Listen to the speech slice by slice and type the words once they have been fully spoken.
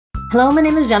Hello, my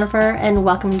name is Jennifer, and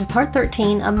welcome to part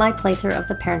 13 of my playthrough of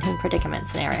the parenting predicament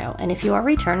scenario. And if you are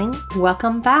returning,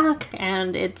 welcome back.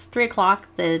 And it's 3 o'clock.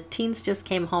 The teens just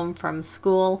came home from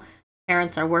school.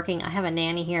 Parents are working. I have a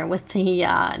nanny here with the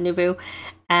Nubu.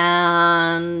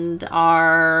 And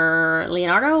our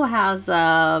Leonardo has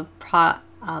a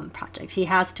project. He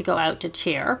has to go out to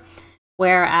cheer,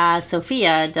 whereas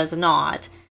Sophia does not.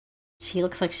 She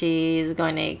looks like she's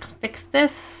going to fix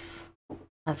this.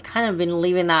 I've kind of been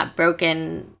leaving that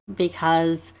broken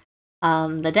because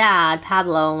the dad,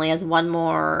 Pablo, only has one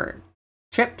more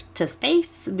trip to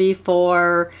space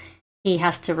before he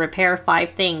has to repair 5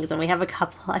 things. And we have a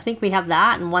couple, I think we have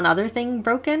that and one other thing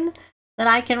broken that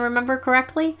I can remember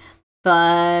correctly.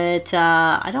 But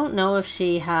I don't know if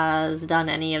she has done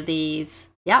any of these.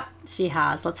 Yep, she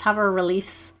has. Let's have her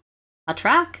release a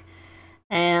track.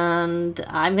 And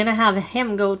I'm going to have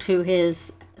him go to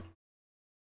his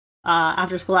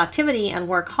after school activity and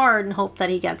work hard and hope that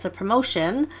he gets a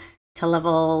promotion to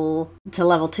level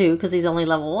 2 because he's only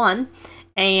level 1,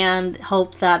 and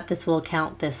hope that this will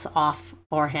count this off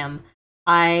for him.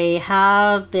 I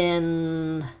have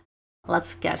been,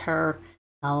 let's get her,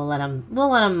 we'll let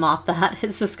him mop that.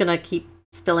 It's just gonna keep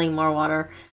spilling more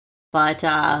water, but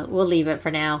we'll leave it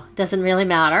for now. Doesn't really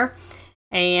matter.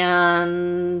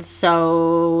 And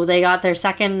so they got their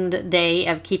second day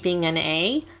of keeping an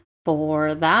A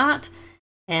for that,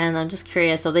 and I'm just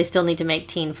curious, so they still need to make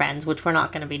teen friends, which we're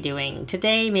not going to be doing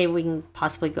today. Maybe we can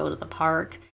possibly go to the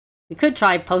park. We could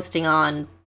try posting on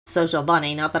Social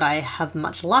Bunny, not that I have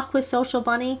much luck with Social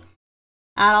Bunny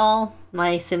at all.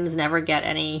 My Sims never get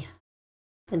any,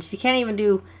 and she can't even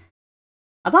do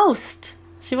a post.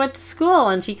 She went to school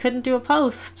and she couldn't do a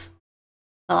post.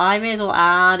 Well, I may as well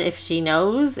add if she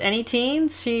knows any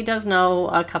teens. She does know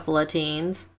a couple of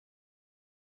teens.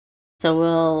 So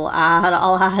I'll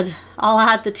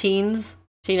add the teens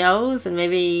she knows, and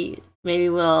maybe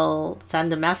we'll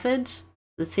send a message.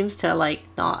 It seems to like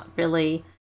not really.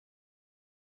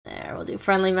 There, we'll do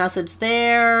friendly message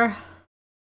there.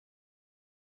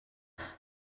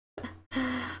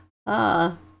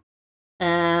 And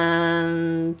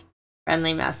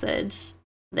friendly message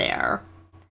there.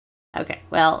 Okay,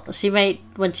 well, she might,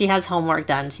 when she has homework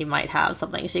done, she might have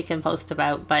something she can post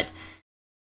about, but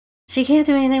she can't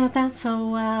do anything with that,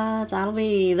 so that'll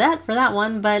be that for that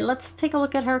one. But let's take a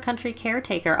look at her country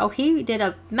caretaker. Oh, he did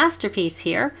a masterpiece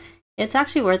here. It's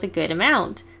actually worth a good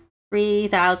amount.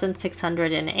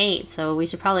 3,608. So we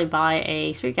should probably buy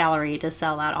a street gallery to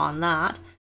sell that on that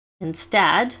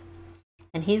instead.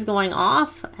 And he's going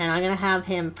off, and I'm going to have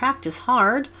him practice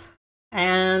hard.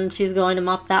 And she's going to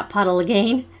mop that puddle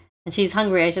again. And she's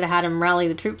hungry. I should have had him rally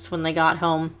the troops when they got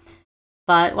home.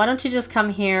 But why don't you just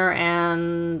come here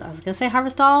and, I was going to say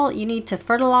harvest all, you need to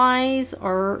fertilize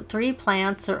or 3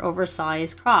 plants or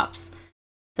oversized crops.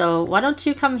 So why don't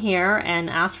you come here and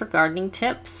ask for gardening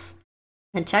tips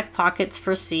and check pockets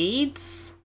for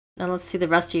seeds. And let's see the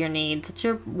rest of your needs. It's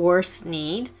your worst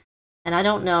need. And I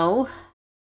don't know.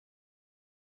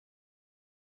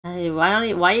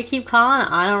 Why you keep calling?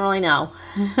 I don't really know.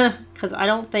 Because I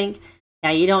don't think,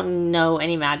 yeah, you don't know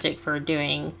any magic for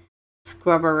doing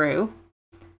scrubberoo.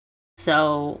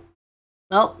 So,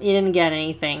 well, you didn't get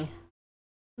anything.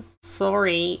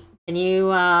 Sorry. Can you,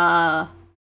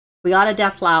 we got a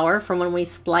death flower from when we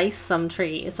spliced some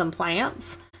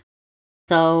plants.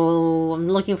 So, I'm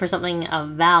looking for something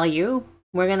of value.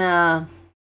 We're gonna,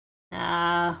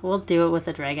 we'll do it with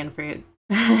the dragon fruit.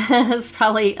 It's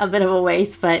probably a bit of a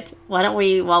waste, but why don't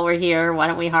we, while we're here, why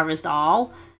don't we harvest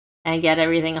all and get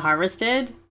everything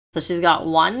harvested? So she's got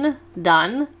 1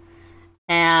 done.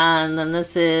 And then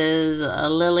this is a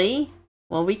lily.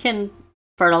 Well, we can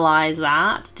fertilize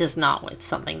that, just not with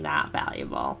something that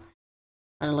valuable.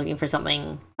 I'm looking for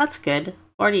something that's good.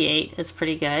 48 is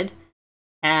pretty good.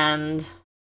 And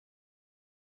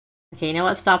okay, you know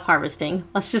what? Stop harvesting.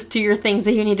 Let's just do your things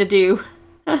that you need to do.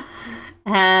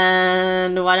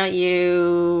 And why don't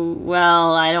you,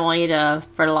 well, I don't want you to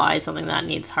fertilize something that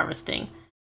needs harvesting.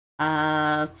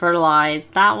 Fertilize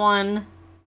that one.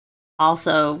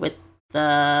 Also with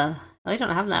the, oh, we don't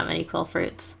have that many quill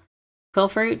fruits. Quill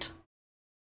fruit.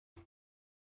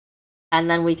 And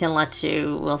then we can let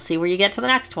you, we'll see where you get to the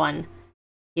next one.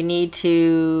 You need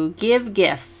to give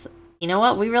gifts. You know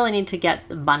what? We really need to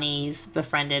get bunnies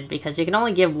befriended because you can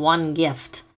only give 1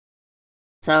 gift.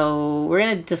 So we're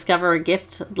going to discover a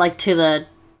gift like to the,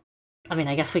 I mean,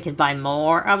 I guess we could buy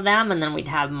more of them and then we'd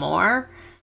have more.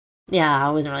 Yeah, I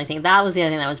wasn't really thinking. That was the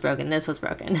other thing that was broken. This was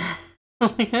broken.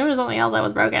 There was something else that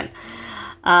was broken.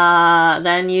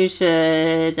 Then you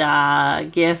should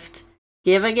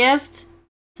give a gift.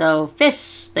 So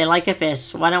fish, they like a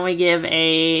fish. Why don't we give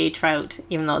a trout,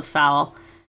 even though it's foul?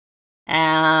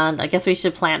 And I guess we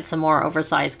should plant some more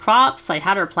oversized crops. I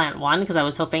had her plant one because I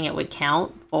was hoping it would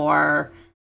count for...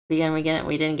 We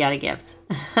didn't get a gift.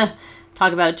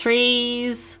 Talk about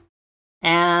trees.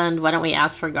 And why don't we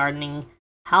ask for gardening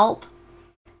help?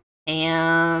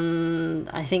 And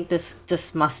I think this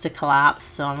just must have collapsed,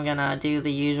 so I'm gonna do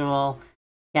the usual,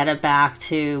 get it back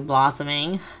to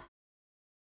blossoming.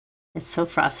 It's so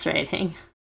frustrating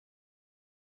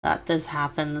that this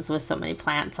happens with so many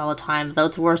plants all the time, though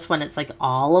it's worse when it's like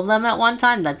all of them at one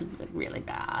time. That's really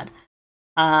bad.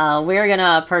 We're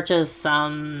gonna purchase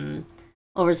some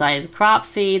oversized crop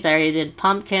seeds. I already did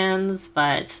pumpkins,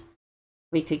 but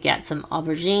we could get some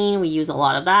aubergine. We use a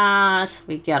lot of that.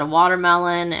 We get a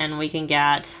watermelon, and we can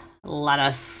get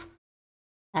lettuce.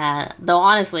 Though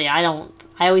honestly, I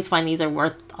always find these are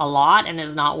worth a lot, and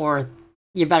it's not worth.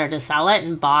 You're better to sell it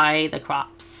and buy the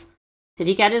crops. Did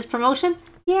he get his promotion?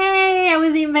 Yay! I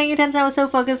wasn't even paying attention. I was so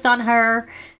focused on her,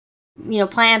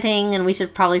 planting, and we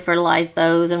should probably fertilize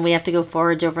those, and we have to go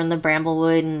forage over in the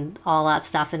bramblewood and all that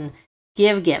stuff and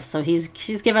give gifts. So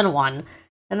she's given one,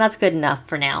 and that's good enough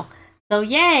for now. So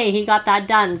yay, he got that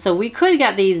done. So we could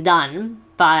get these done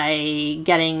by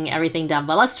getting everything done,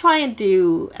 but let's try and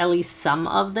do at least some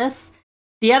of this.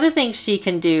 The other thing she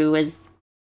can do is,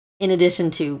 in addition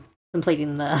to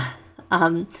completing the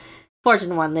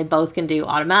fortune one, they both can do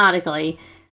automatically,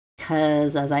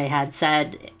 because as I had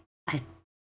said, I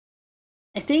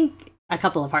think a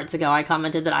couple of parts ago I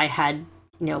commented that I had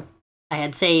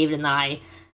saved and that I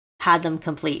had them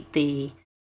complete the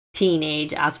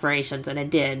teenage aspirations, and it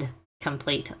did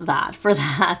complete that for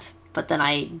that, but then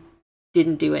I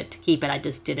didn't do it to keep it. I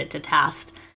just did it to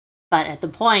test. But at the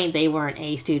point, they weren't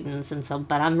A students, and so,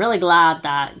 but I'm really glad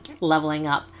that leveling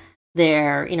up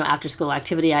their, after school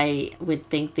activity, I would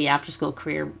think the after school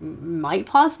career might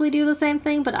possibly do the same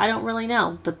thing, but I don't really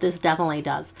know. But this definitely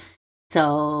does.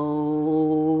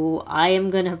 So I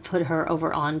am going to put her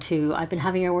over onto, I've been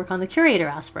having her work on the curator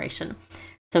aspiration.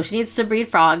 So she needs to breed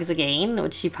frogs again,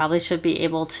 which she probably should be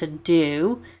able to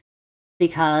do,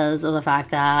 because of the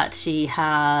fact that she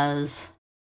has,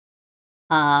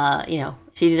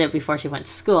 she did it before she went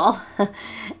to school.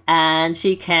 And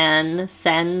she can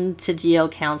send to Geo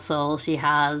Council. She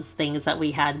has things that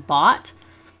we had bought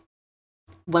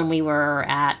when we were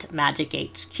at Magic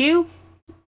HQ.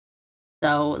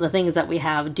 So the things that we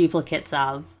have duplicates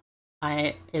of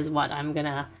is what I'm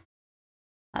gonna...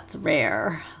 That's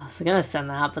rare. I was gonna send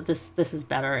that, but this is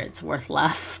better. It's worth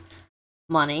less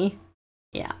money.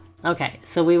 Yeah. Okay,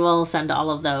 so we will send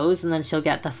all of those, and then she'll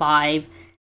get the 5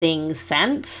 things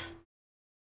sent.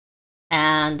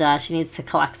 And she needs to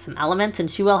collect some elements, and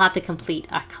she will have to complete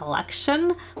a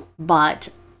collection, but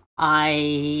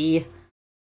I...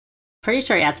 Pretty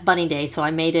sure, yeah, it's Bunny Day, so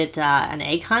I made it an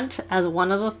egg hunt as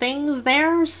one of the things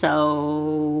there,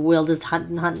 so we'll just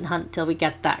hunt till we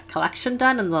get that collection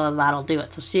done, and then that'll do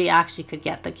it. So she actually could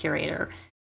get the curator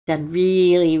done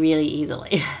really, really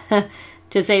easily,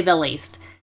 to say the least.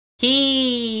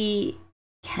 He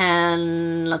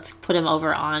can, let's put him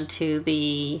over onto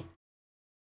the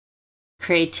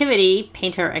creativity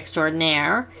painter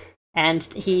extraordinaire, and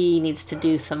he needs to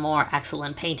do some more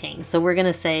excellent painting. So we're going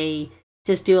to say,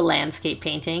 just do a landscape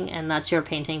painting, and that's your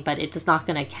painting, but it is not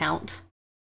going to count.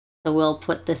 So we'll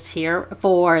put this here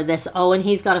for this. Oh, and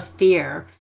he's got a fear.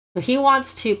 So he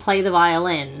wants to play the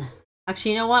violin.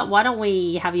 Actually, you know what? Why don't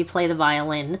we have you play the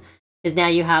violin? Because now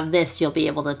you have this, you'll be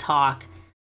able to talk.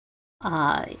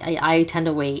 I tend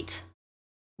to wait.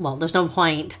 Well, there's no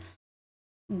point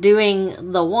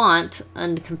doing the want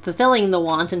and fulfilling the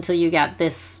want until you get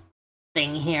this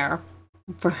thing here.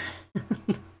 For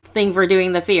thing for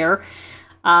doing the fear.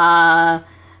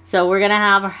 So we're gonna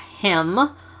have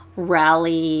him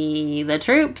rally the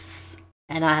troops,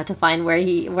 and I have to find where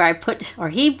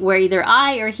either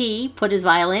I or he put his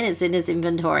violin. It's in his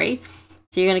inventory.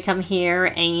 So you're gonna come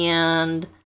here and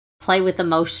play with the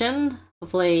motion.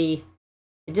 Hopefully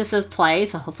it just says play,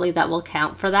 so hopefully that will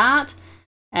count for that.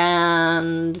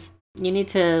 And you need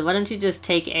to, why don't you just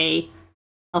take a,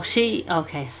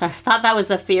 okay, so I thought that was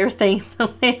the fear thing,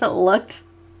 the way it looked.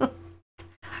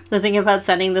 The thing about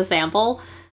sending the sample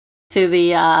to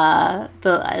the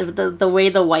way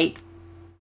the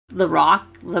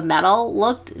metal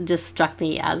looked just struck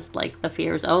me as like the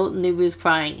fears. Oh, Nubu's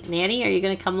crying. Nanny, are you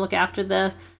gonna come look after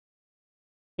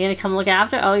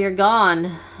Oh, you're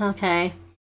gone. Okay.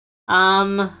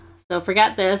 So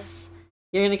forget this.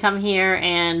 You're gonna come here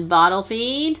and bottle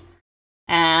feed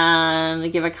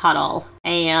and give a cuddle.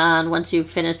 And once you've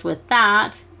finished with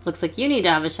that, looks like you need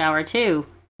to have a shower too.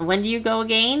 When do you go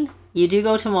again? You do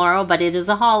go tomorrow, but it is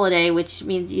a holiday, which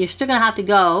means you're still going to have to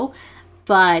go,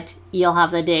 but you'll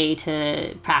have the day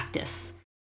to practice.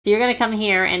 So you're going to come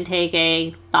here and take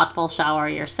a thoughtful shower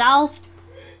yourself.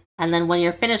 And then when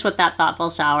you're finished with that thoughtful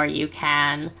shower, you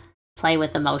can play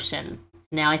with the motion.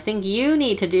 Now, I think you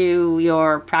need to do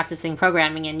your practicing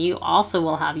programming, and you also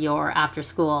will have your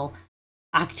after-school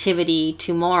activity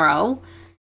tomorrow.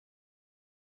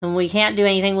 And we can't do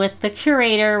anything with the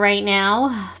curator right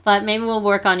now, but maybe we'll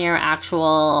work on your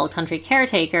actual country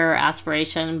caretaker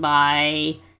aspiration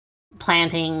by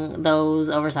planting those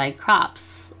oversized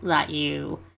crops that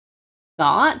you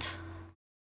got.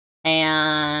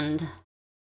 And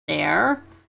there.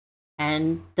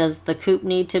 And does the coop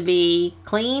need to be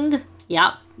cleaned?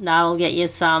 Yep, that'll get you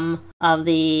some of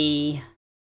the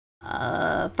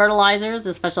fertilizers,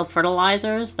 the special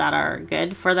fertilizers that are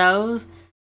good for those.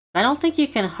 I don't think you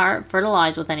can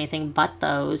fertilize with anything but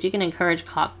those. You can encourage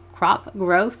crop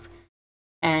growth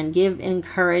and give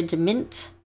encouragement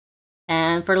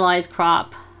and fertilize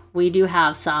crop. We do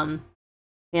have some.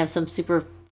 We have some super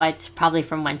bites, probably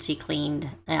from when she cleaned.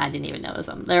 I didn't even notice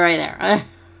them. They're right there.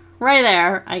 Right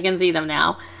there. I can see them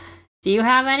now. Do you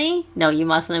have any? No, you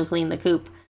mustn't have cleaned the coop.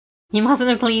 You mustn't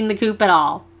have cleaned the coop at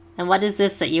all. And what is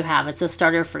this that you have? It's a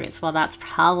starter fruits. Well, that's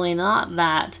probably not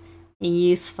that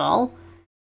useful.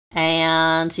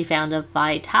 And she found a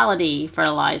vitality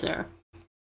fertilizer.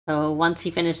 So once he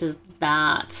finishes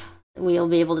that, we'll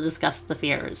be able to discuss the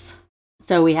fears.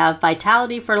 So we have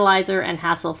vitality fertilizer and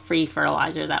hassle-free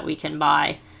fertilizer that we can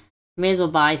buy. You may as well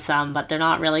buy some, but they're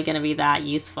not really going to be that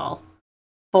useful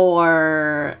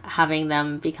for having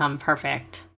them become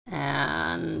perfect.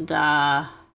 And, right,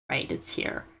 it's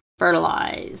here.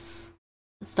 Fertilize.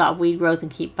 Stop weed growth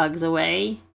and keep bugs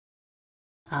away.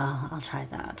 I'll try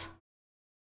that.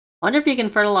 I wonder if you can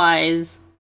fertilize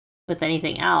with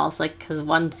anything else, like, because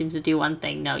one seems to do one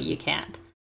thing. No, you can't.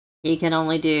 You can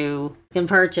only do, you can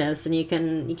purchase, and you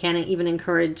can't even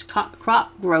encourage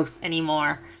crop growth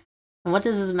anymore. And what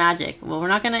does this magic? Well, we're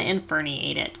not going to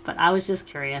inferniate it, but I was just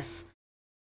curious.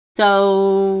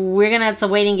 So it's a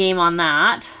waiting game on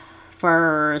that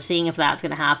for seeing if that's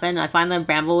going to happen. I find the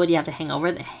bramblewood you have to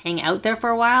hang out there for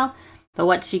a while. But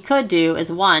what she could do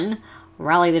is, one,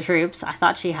 rally the troops. I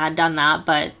thought she had done that,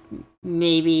 but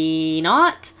maybe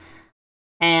not.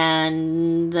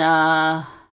 And, well,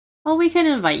 we can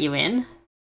invite you in.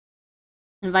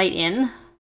 Invite in.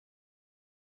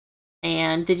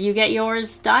 And did you get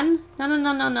yours done?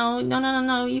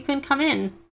 No. You can come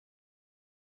in.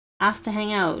 Ask to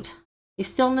hang out. You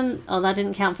still didn't... Oh, that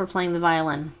didn't count for playing the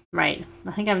violin. Right.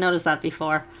 I think I've noticed that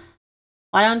before.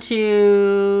 Why don't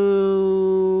you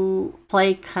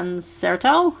play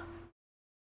concerto?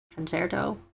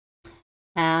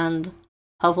 And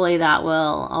hopefully that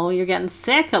will... Oh, you're getting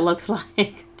sick, it looks like.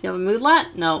 Do you have a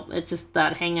moodlet? No, it's just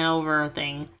that hanging over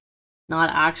thing.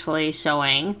 Not actually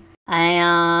showing.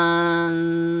 And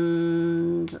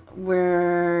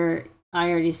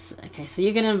okay, so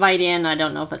you can invite in. I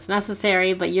don't know if it's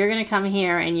necessary, but you're going to come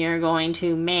here and you're going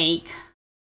to make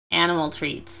animal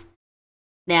treats.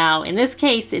 Now, in this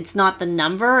case, it's not the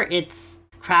number, it's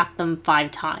craft them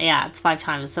 5 times. Yeah, it's 5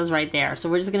 times. It says right there. So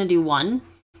we're just going to do 1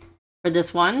 for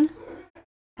this one.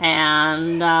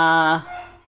 And,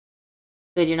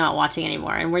 good, you're not watching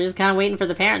anymore. And we're just kind of waiting for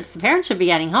the parents. The parents should be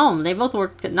getting home. They both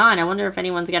worked at 9. I wonder if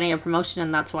anyone's getting a promotion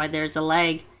and that's why there's a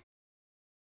lag.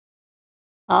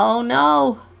 Oh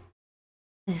no!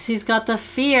 He's got the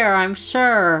fear, I'm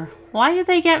sure. Why do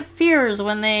they get fears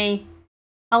when they...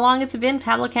 How long it's been?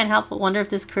 Pablo can't help but wonder if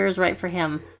this career is right for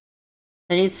him.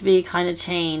 There needs to be kind of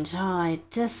change. Oh, I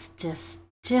just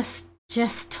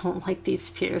don't like these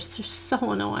fears. They're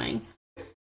so annoying.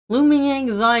 Looming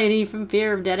anxiety from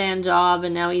fear of dead-end job,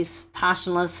 and now he's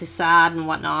passionless, he's sad, and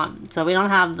whatnot. So we don't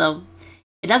have the...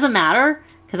 It doesn't matter,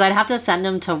 because I'd have to send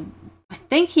him to... I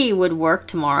think he would work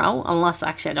tomorrow, unless,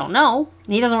 actually, I don't know.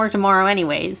 He doesn't work tomorrow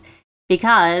anyways,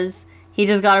 because he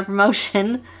just got a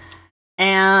promotion,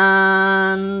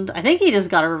 and I think he just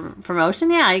got a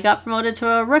promotion. Yeah, he got promoted to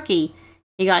a rookie.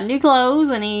 He got new clothes,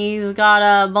 and he's got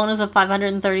a bonus of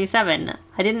 537.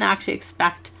 I didn't actually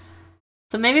expect...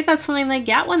 So maybe that's something they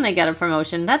get when they get a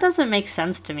promotion. That doesn't make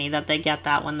sense to me that they get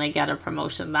that when they get a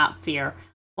promotion, that fear.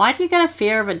 Why do you get a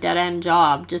fear of a dead-end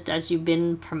job just as you've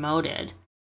been promoted?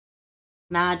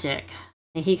 Magic.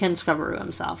 He can scrubberoo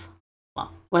himself.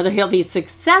 Well, whether he'll be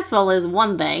successful is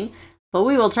one thing, but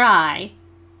we will try.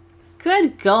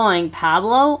 Good going,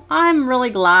 Pablo. I'm really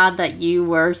glad that you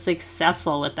were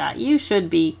successful with that. You should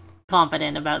be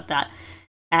confident about that.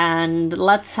 And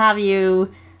let's have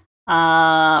you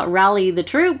rally the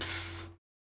troops.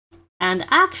 And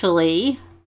actually,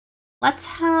 let's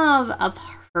have a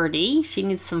pretty. She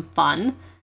needs some fun.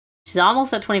 She's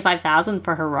almost at 25,000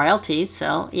 for her royalties,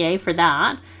 so yay for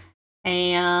that.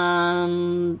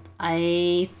 And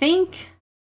I think,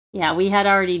 yeah, we had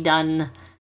already done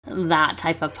that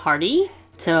type of party,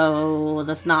 so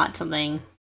that's not something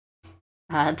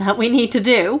that we need to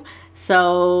do.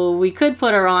 So we could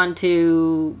put her on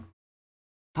to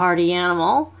party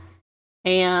animal,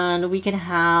 and we could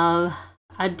have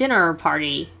a dinner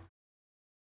party.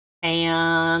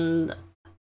 And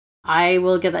I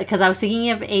will get that, because I was thinking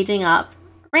of aging up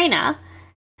Raina,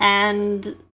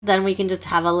 and then we can just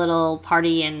have a little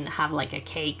party and have like a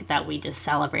cake that we just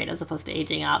celebrate as opposed to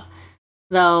aging up.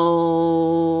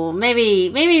 Though maybe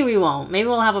we won't. Maybe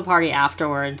we'll have a party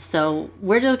afterwards. So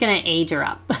we're just gonna age her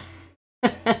up.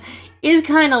 It's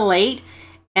kind of late,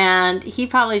 and he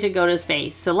probably should go to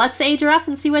space. So let's age her up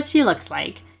and see what she looks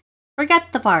like.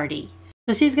 Forget the party.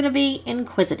 So she's gonna be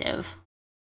inquisitive,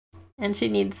 and she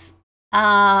needs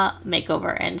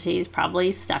makeover, and she's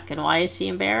probably stuck. And why is she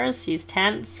embarrassed? She's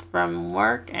tense from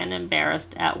work and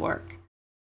embarrassed at work.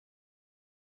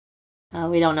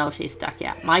 We don't know if she's stuck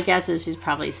yet. My guess is she's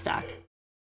probably stuck.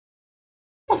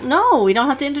 Oh, no, we don't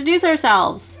have to introduce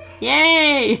ourselves.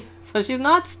 Yay! So she's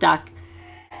not stuck.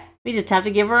 We just have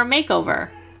to give her a makeover.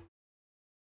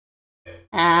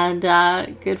 And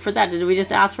good for that. Did we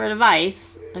just ask for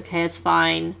advice? Okay, it's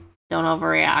fine. Don't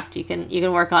overreact. You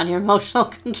can work on your emotional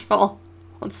control.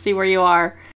 Let's see where you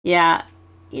are. Yeah,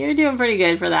 you're doing pretty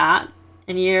good for that.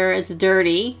 And it's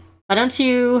dirty. Why don't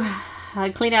you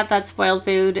clean out that spoiled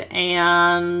food,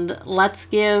 and let's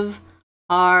give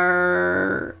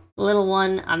our little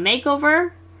one a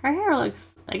makeover. Her hair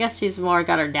looks, I guess she's more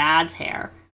got her dad's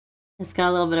hair. It's got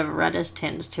a little bit of a reddish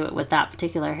tinge to it with that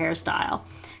particular hairstyle.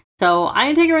 So I'm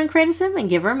going to take her in Create a Sim and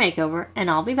give her a makeover, and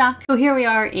I'll be back. So here we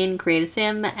are in Create a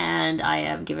Sim, and I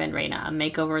have given Raina a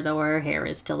makeover, though her hair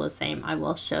is still the same. I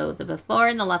will show the before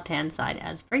in the left-hand side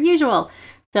as per usual.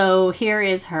 So here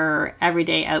is her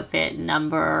everyday outfit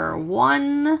number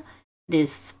 1. It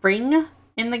is spring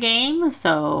in the game,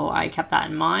 so I kept that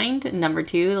in mind. Number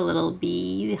 2, the little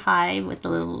bee hive with the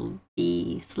little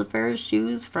bee slippers,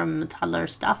 shoes from Toddler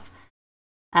Stuff.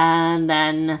 And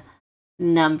then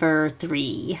number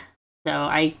 3. So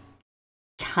I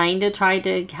kind of tried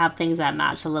to have things that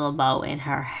match a little bow in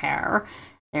her hair.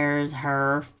 There's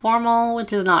her formal,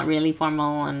 which is not really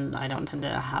formal, and I don't tend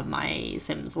to have my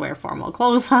Sims wear formal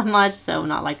clothes that much, so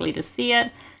not likely to see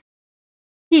it.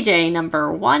 PJ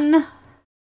number 1.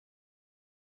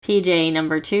 PJ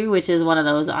number 2, which is one of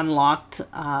those unlocked,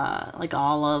 like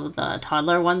all of the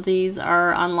toddler onesies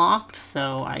are unlocked,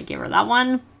 so I give her that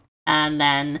one. And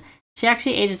then she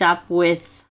actually aged up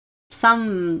with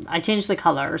I changed the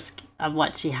colors of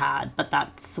what she had, but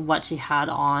that's what she had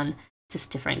on, just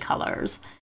different colors.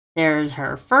 There's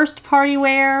her first party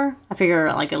wear. I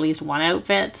figure like at least one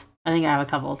outfit. I think I have a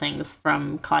couple of things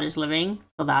from Cottage Living,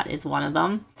 so that is one of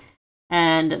them.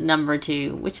 And number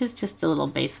 2, which is just a little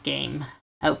base game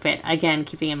outfit. Again,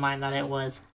 keeping in mind that it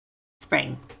was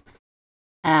spring.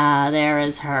 There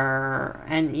is her,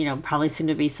 and probably soon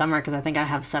to be summer, because I think I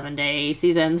have 7-day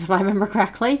seasons if I remember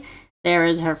correctly. There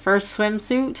is her first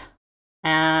swimsuit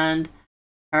and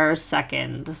her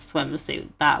second swimsuit.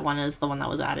 That one is the one that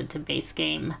was added to base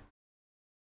game,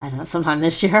 I don't know, sometime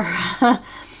this year.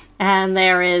 And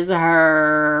there is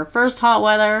her first hot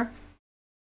weather,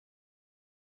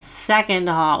 second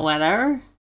hot weather,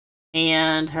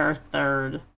 and her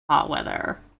third hot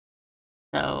weather.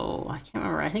 So I can't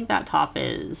remember. I think that top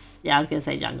is, yeah, I was gonna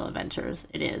say Jungle Adventures.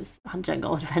 It is on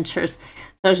Jungle Adventures.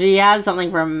 So she has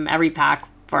something from every pack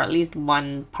for at least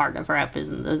one part of her outfit,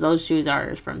 and those shoes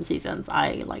are from Seasons.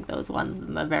 I like those ones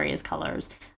in the various colors.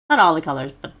 Not all the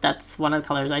colors, but that's one of the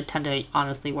colors. I tend to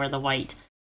honestly wear the white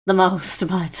the most.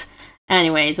 But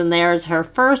anyways, and there's her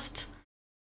first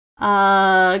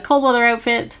cold weather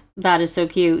outfit. That is so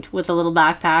cute with a little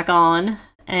backpack on,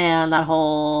 and that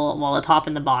whole, well, the top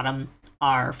and the bottom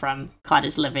are from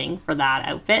Cottage Living for that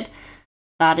outfit.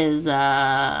 That is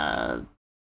a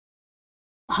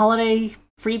holiday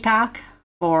free pack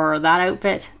for that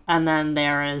outfit. And then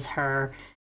there is her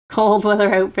cold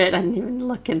weather outfit, and even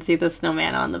look and see the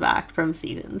snowman on the back from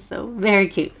Seasons. So very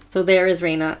cute. So there is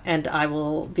Raina, and I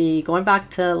will be going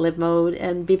back to live mode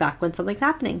and be back when something's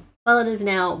happening. Well, it is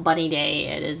now bunny day.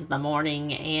 It is the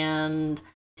morning, and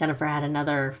Jennifer had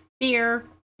another fear.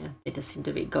 They just seem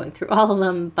to be going through all of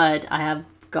them, but I've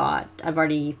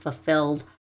already fulfilled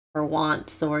her want,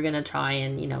 so we're gonna try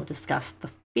and discuss the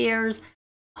fears.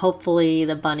 Hopefully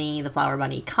the flower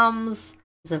bunny comes.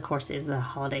 This of course is a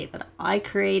holiday that I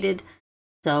created.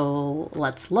 So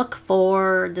let's look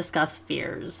for discuss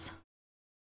fears.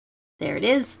 There it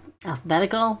is,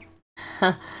 alphabetical.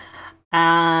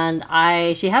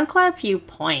 And she has quite a few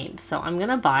points, so I'm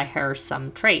gonna buy her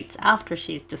some traits after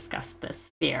she's discussed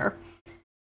this fear.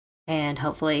 And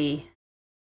hopefully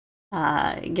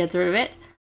gets rid of it.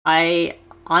 I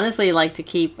honestly like to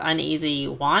keep uneasy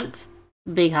want,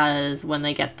 because when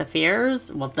they get the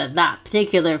fears, well, that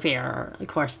particular fear, of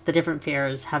course, the different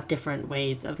fears have different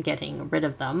ways of getting rid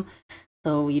of them.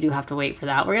 So you do have to wait for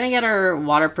that. We're going to get her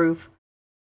waterproof,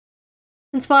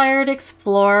 inspired,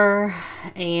 explorer,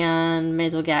 and may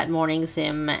as well get morning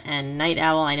sim and night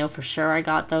owl. I know for sure I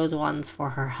got those ones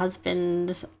for her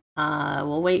husband.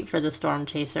 We'll wait for the storm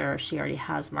chaser. She already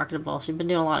has marketable. She's been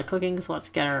doing a lot of cooking, so let's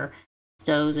get her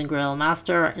stoves and grill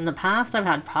master. In the past, I've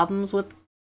had problems with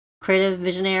creative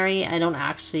visionary. I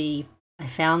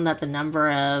found that the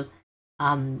number of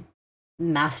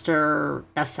master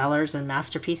bestsellers and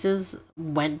masterpieces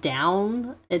went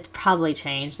down. It's probably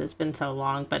changed. It's been so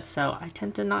long, but so I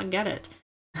tend to not get it.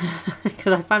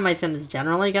 Because I find my Sims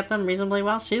generally get them reasonably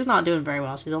well. She's not doing very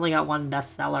well. She's only got one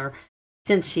bestseller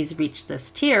since she's reached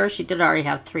this tier. She did already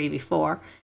have 3 before.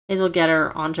 May as well get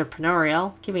her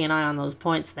entrepreneurial, keeping an eye on those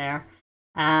points there.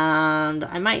 And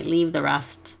I might leave the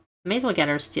rest. May as well get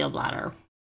her steel bladder.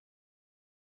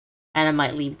 And I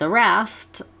might leave the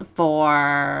rest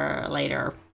for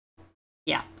later.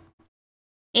 Yeah.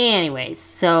 Anyways,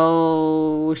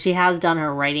 so she has done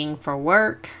her writing for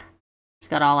work. She's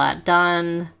got all that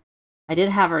done. I did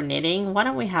have her knitting. Why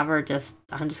don't we have her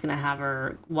I'm just going to have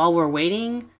her, while we're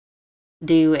waiting,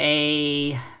 do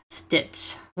a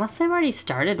stitch. Unless I've already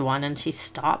started one and she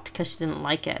stopped because she didn't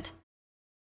like it.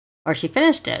 Or she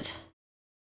finished it.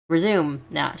 Resume.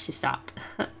 Nah, she stopped.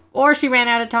 Or she ran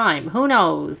out of time. Who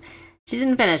knows? She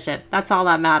didn't finish it. That's all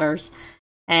that matters.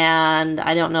 And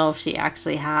I don't know if she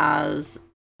actually has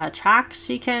a track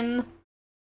she can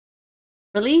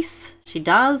release. She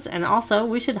does. And also,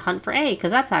 we should hunt for A,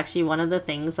 because that's actually one of the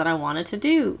things that I wanted to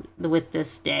do with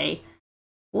this day,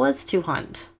 was to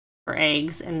hunt for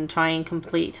eggs and try and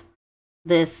complete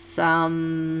this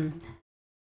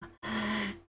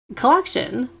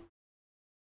collection.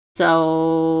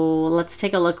 So let's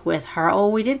take a look with her. Oh,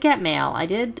 we did get mail. I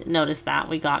did notice that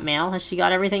we got mail. Has she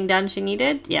got everything done she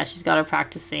needed? Yeah, she's got her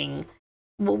practicing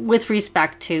with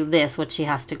respect to this, which she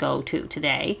has to go to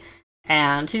today.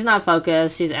 And she's not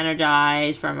focused. She's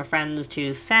energized from a friend's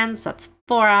 2 cents. That's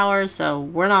 4 hours. So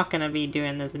we're not going to be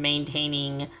doing this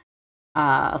maintaining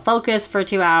focus for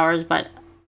 2 hours. But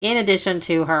in addition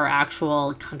to her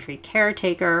actual country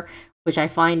caretaker, which I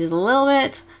find is a little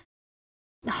bit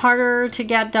harder to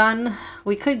get done.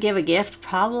 We could give a gift.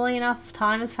 Probably enough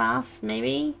time has passed,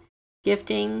 maybe.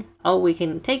 Gifting. Oh, we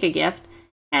can take a gift.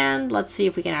 And let's see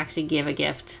if we can actually give a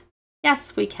gift.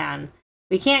 Yes, we can.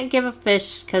 We can't give a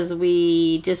fish because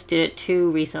we just did it too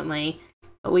recently.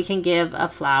 But we can give a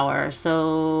flower.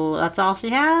 So that's all she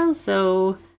has.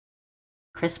 So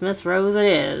Christmas rose it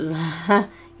is. You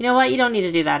know what? You don't need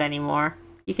to do that anymore.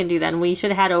 You can do that. And we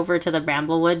should head over to the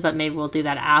Bramblewood, but maybe we'll do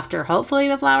that after. Hopefully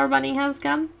the flower bunny has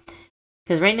come.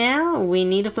 Because right now, we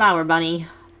need a flower bunny.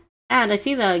 And I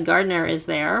see the gardener is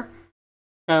there.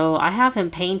 So I have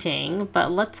him painting.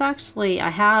 But let's actually,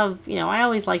 I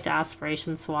always like to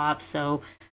aspiration swap. So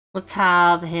let's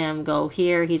have him go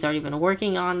here. He's already been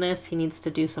working on this. He needs to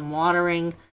do some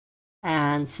watering.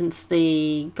 And since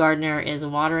the gardener is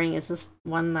watering, is this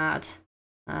one that...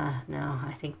 no,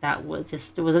 I think that was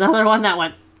it was another one that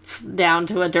went down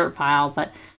to a dirt pile,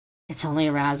 but it's only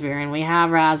a raspberry and we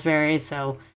have raspberries,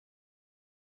 so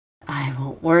I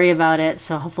won't worry about it.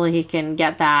 So hopefully he can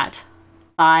get that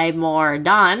 5 more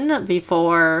done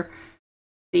before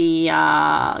the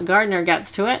gardener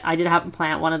gets to it. I did have to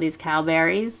plant one of these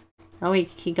cowberries. Oh,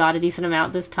 he got a decent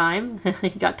amount this time. He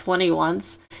got 20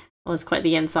 once. It was quite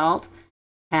the insult.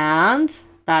 And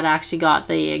that actually got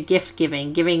the gift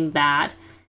giving that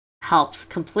helps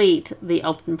complete the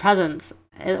open presents.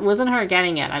 It wasn't her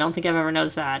getting it. I don't think I've ever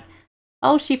noticed that.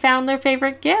 Oh, she found their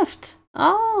favorite gift.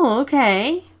 Oh,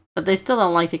 okay. But they still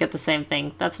don't like to get the same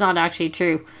thing. That's not actually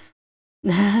true.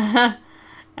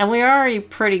 And we are already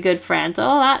pretty good friends.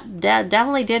 Oh, that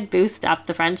definitely did boost up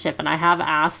the friendship. And I have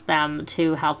asked them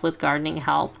to help with gardening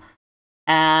help.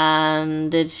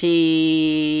 And did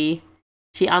she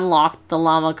unlocked the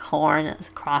llama corn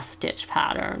cross stitch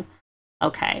pattern.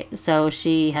 Okay, so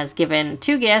she has given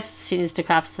 2 gifts. She needs to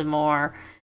craft some more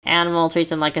animal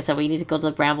treats, and like I said, we need to go to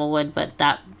the Bramblewood, but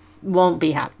that won't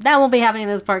be happening in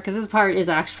this part, because this part is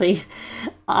actually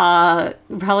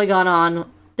probably gone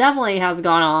on, definitely has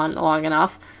gone on long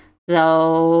enough.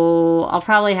 So I'll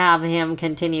probably have him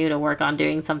continue to work on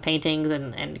doing some paintings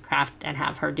and craft, and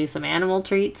have her do some animal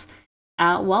treats.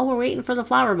 while we're waiting for the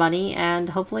flower bunny, and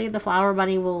hopefully the flower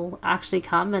bunny will actually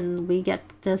come and we get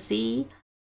to see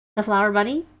the flower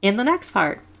bunny in the next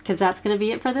part, because that's going to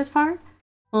be it for this part.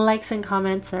 Likes and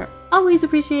comments are always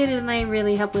appreciated and they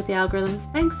really help with the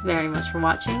algorithms. Thanks very much for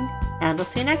watching, and I'll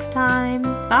see you next time.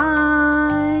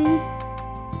 Bye!